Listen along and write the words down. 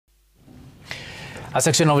A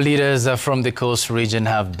section of leaders from the coast region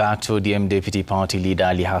have backed ODM Deputy Party Leader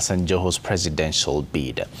Ali Hassan Joho's presidential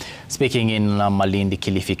bid. Speaking in Malindi,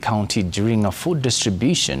 Kilifi County during a food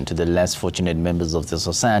distribution to the less fortunate members of the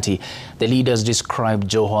society, the leaders described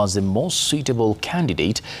Joho as the most suitable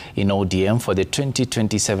candidate in ODM for the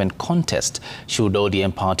 2027 contest, should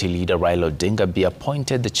ODM Party Leader Raila Odinga be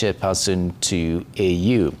appointed the chairperson to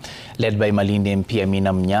AU. Led by Malindi MP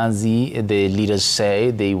Amina Mnyazi, the leaders say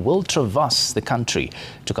they will traverse the country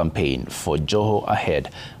to campaign for Joho ahead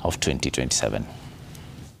of 2027.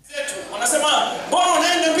 Wanasema mbona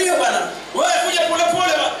unaenda mbio bwana? Wewe kuja pole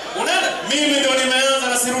pole unaenda. Mimi ndio nimeanza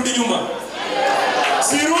na sirudi nyuma.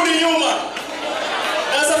 Sirudi nyuma.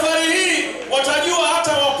 Na safari hii watajua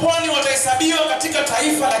hata wapwani watahesabiwa katika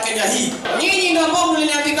taifa la Kenya hii. Nyinyi ndio ambao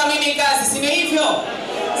mliniandika mimi kazi, si hivyo?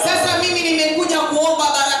 Sasa mimi nimekuja kuomba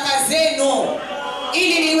baraka zenu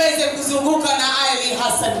ili niweze kuzunguka na Ali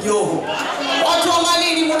Hassan Joho. Watu wa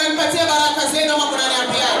Malindi mnanipatia baraka zenu ama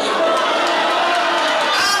mnaniambiaje?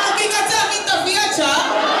 Ukikataa mtaviacha.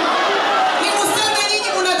 Ni mseme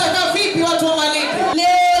nyinyi mnataka vipi watu wa Malindi?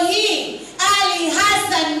 Leo hii Ali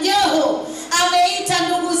Hassan Joho ameita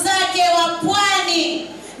ndugu zake wa pwani,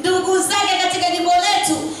 ndugu zake katika jimbo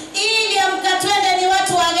letu ili amkatwende ni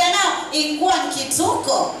watu wa Ghana. Ingekuwa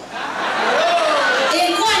kituko.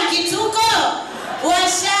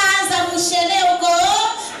 Washaanza mshene huko.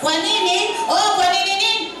 Kwa nini? Kwa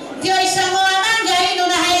nini? Ndio ishangoa nanga hilo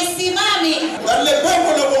na haisimami. Wale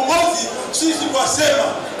pengo na uongozi sisi kwasema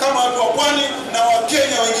kama watu wa pwani na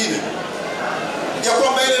Wakenya wengine ya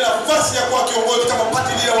kwamba ile nafasi ya kuwa kiongozi kama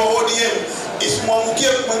party leader wa ODM isimwangukie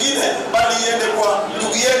mwingine bali iende kwa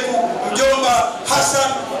ndugu yetu mjomba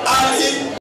Hassan Ali